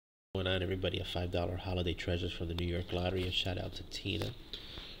going on, everybody? A $5 holiday treasures from the New York Lottery. A shout out to Tina,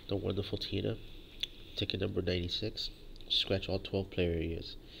 the wonderful Tina. Ticket number 96. Scratch all 12 player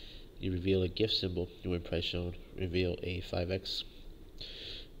areas. You reveal a gift symbol, you win price shown. Reveal a 5x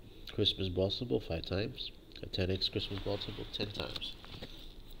Christmas ball symbol 5 times. A 10x Christmas ball symbol 10 times.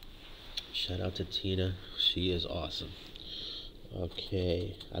 Shout out to Tina. She is awesome.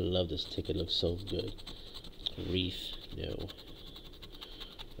 Okay, I love this ticket. Looks so good. Wreath, no.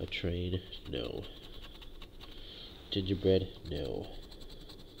 A train, no. Gingerbread, no.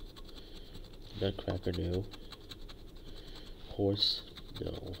 Nutcracker, no. Horse,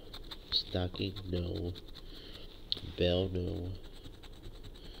 no. Stocking, no. Bell, no.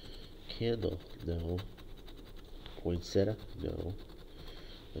 Candle, no. Poinsettia, no.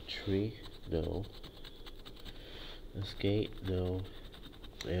 A tree, no. A skate, no.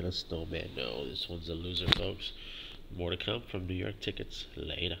 And a snowman, no. This one's a loser, folks. More to come from New York Tickets.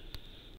 Later.